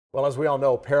Well, as we all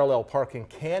know, parallel parking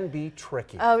can be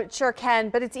tricky. Oh, it sure can,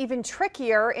 but it's even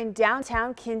trickier in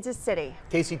downtown Kansas City.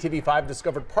 KCTV5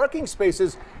 discovered parking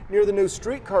spaces near the new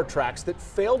streetcar tracks that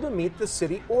fail to meet the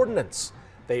city ordinance.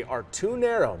 They are too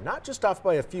narrow, not just off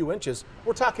by a few inches,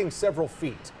 we're talking several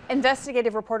feet.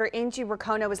 Investigative reporter Angie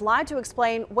Racono is live to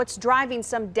explain what's driving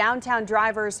some downtown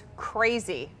drivers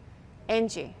crazy.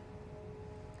 Angie.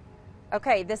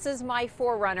 Okay, this is my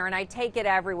 4Runner and I take it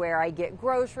everywhere. I get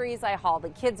groceries, I haul the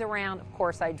kids around, of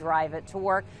course I drive it to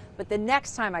work. But the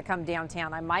next time I come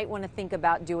downtown, I might want to think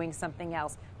about doing something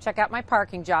else. Check out my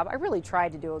parking job. I really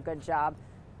tried to do a good job.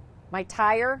 My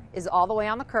tire is all the way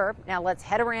on the curb. Now let's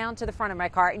head around to the front of my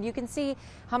car and you can see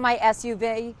how my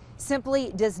SUV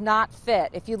simply does not fit.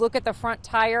 If you look at the front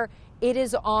tire, it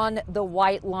is on the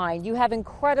white line. You have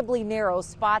incredibly narrow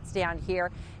spots down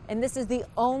here. And this is the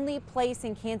only place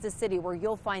in Kansas City where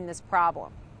you'll find this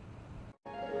problem.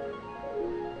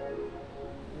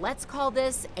 Let's call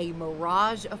this a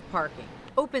mirage of parking.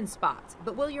 Open spots,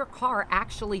 but will your car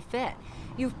actually fit?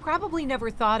 You've probably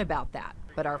never thought about that,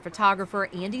 but our photographer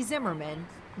Andy Zimmerman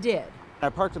did. I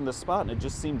parked in this spot and it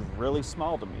just seemed really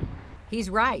small to me. He's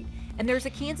right, and there's a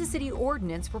Kansas City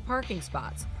ordinance for parking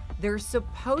spots. They're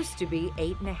supposed to be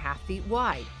 8.5 feet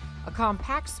wide. A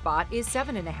compact spot is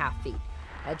 7.5 feet.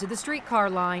 Head to the streetcar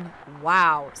line.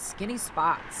 Wow, skinny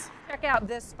spots. Check out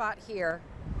this spot here.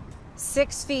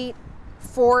 6 feet,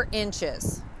 4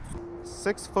 inches.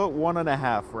 6 foot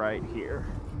 1.5 right here.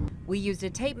 We used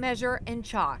a tape measure and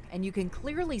chalk, and you can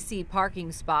clearly see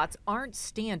parking spots aren't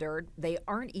standard. They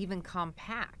aren't even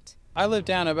compact. I live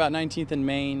down about 19th and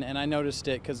Main, and I noticed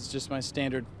it because it's just my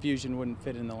standard Fusion wouldn't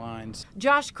fit in the lines.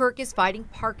 Josh Kirk is fighting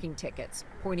parking tickets,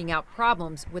 pointing out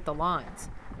problems with the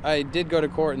lines. I did go to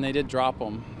court and they did drop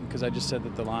them because I just said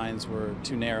that the lines were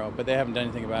too narrow, but they haven't done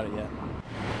anything about it yet.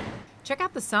 Check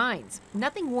out the signs.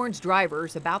 Nothing warns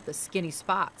drivers about the skinny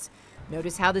spots.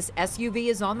 Notice how this SUV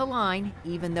is on the line,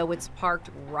 even though it's parked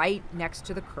right next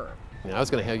to the curb. I was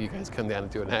going to have you guys come down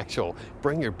and do an actual,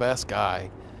 bring your best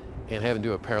guy and have him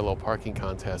do a parallel parking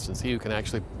contest and see who can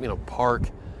actually,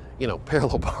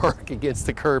 parallel park against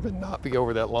the curb and not be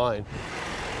over that line.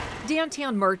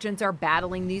 Downtown merchants are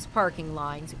battling these parking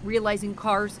lines, realizing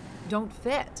cars don't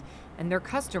fit, and their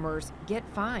customers get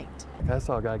fined. I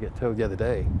saw a guy get towed the other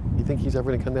day. You think he's ever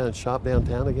going to come down and shop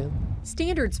downtown again?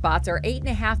 Standard spots are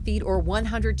 8.5 feet or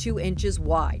 102 inches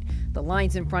wide. The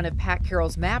lines in front of Pat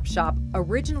Carroll's map shop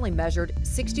originally measured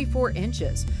 64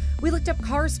 inches. We looked up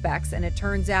car specs and it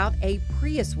turns out a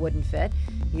Prius wouldn't fit.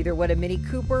 Neither would a Mini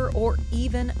Cooper or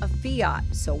even a Fiat.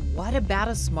 So what about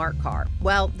a smart car?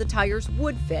 Well, the tires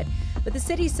would fit, but the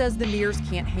city says the mirrors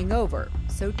can't hang over.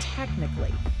 So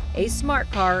technically, a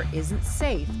smart car isn't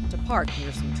safe to park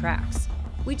near some tracks.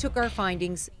 We took our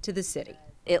findings to the city.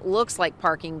 It looks like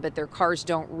parking, but their cars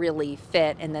don't really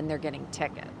fit, and then they're getting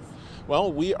tickets.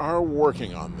 Well, we are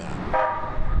working on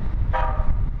that.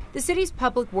 The city's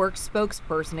public works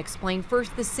spokesperson explained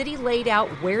first the city laid out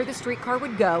where the streetcar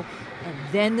would go, and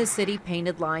then the city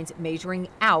painted lines measuring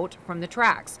out from the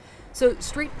tracks. So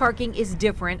street parking is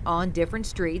different on different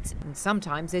streets, and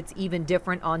sometimes it's even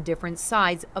different on different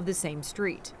sides of the same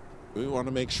street. We want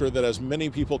to make sure that as many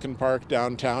people can park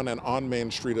downtown and on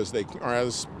Main Street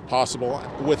as possible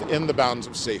within the bounds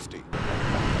of safety.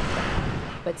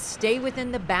 But stay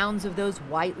within the bounds of those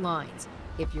white lines.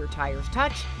 If your tires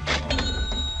touch,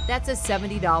 that's a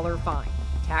 $70 fine.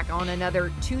 Tack on another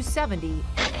 $270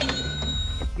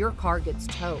 if your car gets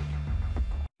towed.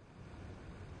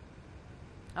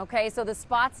 Okay, so the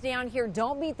spots down here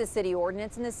don't meet the city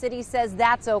ordinance, and the city says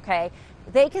that's okay.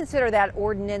 They consider that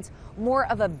ordinance more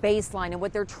of a baseline, and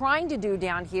what they're trying to do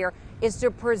down here is to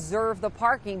preserve the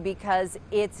parking because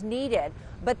it's needed.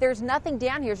 But there's nothing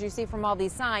down here, as you see from all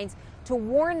these signs, to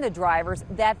warn the drivers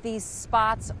that these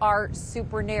spots are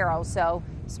super narrow. So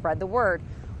spread the word.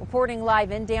 Reporting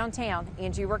live in downtown,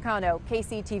 Angie Racono,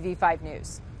 KCTV5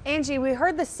 News. Angie, we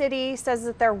heard the city says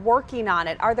that they're working on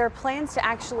it. Are there plans to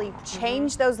actually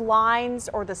change those lines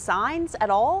or the signs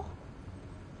at all?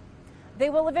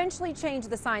 They will eventually change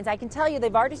the signs. I can tell you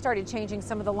they've already started changing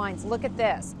some of the lines. Look at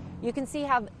this. You can see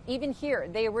how even here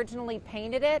they originally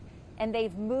painted it and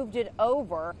they've moved it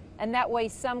over, and that way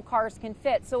some cars can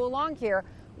fit. So along here,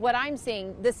 what I'm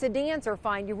seeing, the sedans are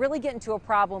fine. You really get into a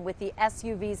problem with the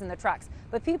SUVs and the trucks,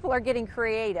 but people are getting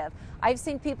creative. I've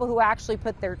seen people who actually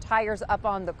put their tires up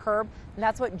on the curb, and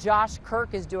that's what Josh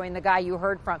Kirk is doing, the guy you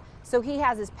heard from. So he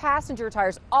has his passenger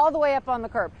tires all the way up on the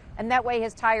curb, and that way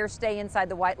his tires stay inside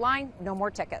the white line. No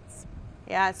more tickets.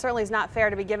 Yeah, it certainly is not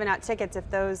fair to be giving out tickets if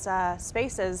those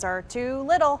spaces are too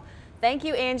little. Thank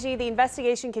you, Angie. The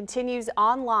investigation continues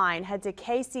online. Head to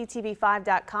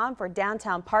kctv5.com for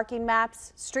downtown parking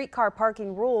maps, streetcar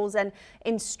parking rules, and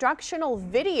instructional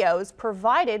videos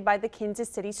provided by the Kansas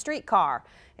City Streetcar.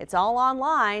 It's all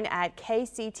online at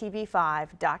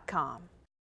kctv5.com.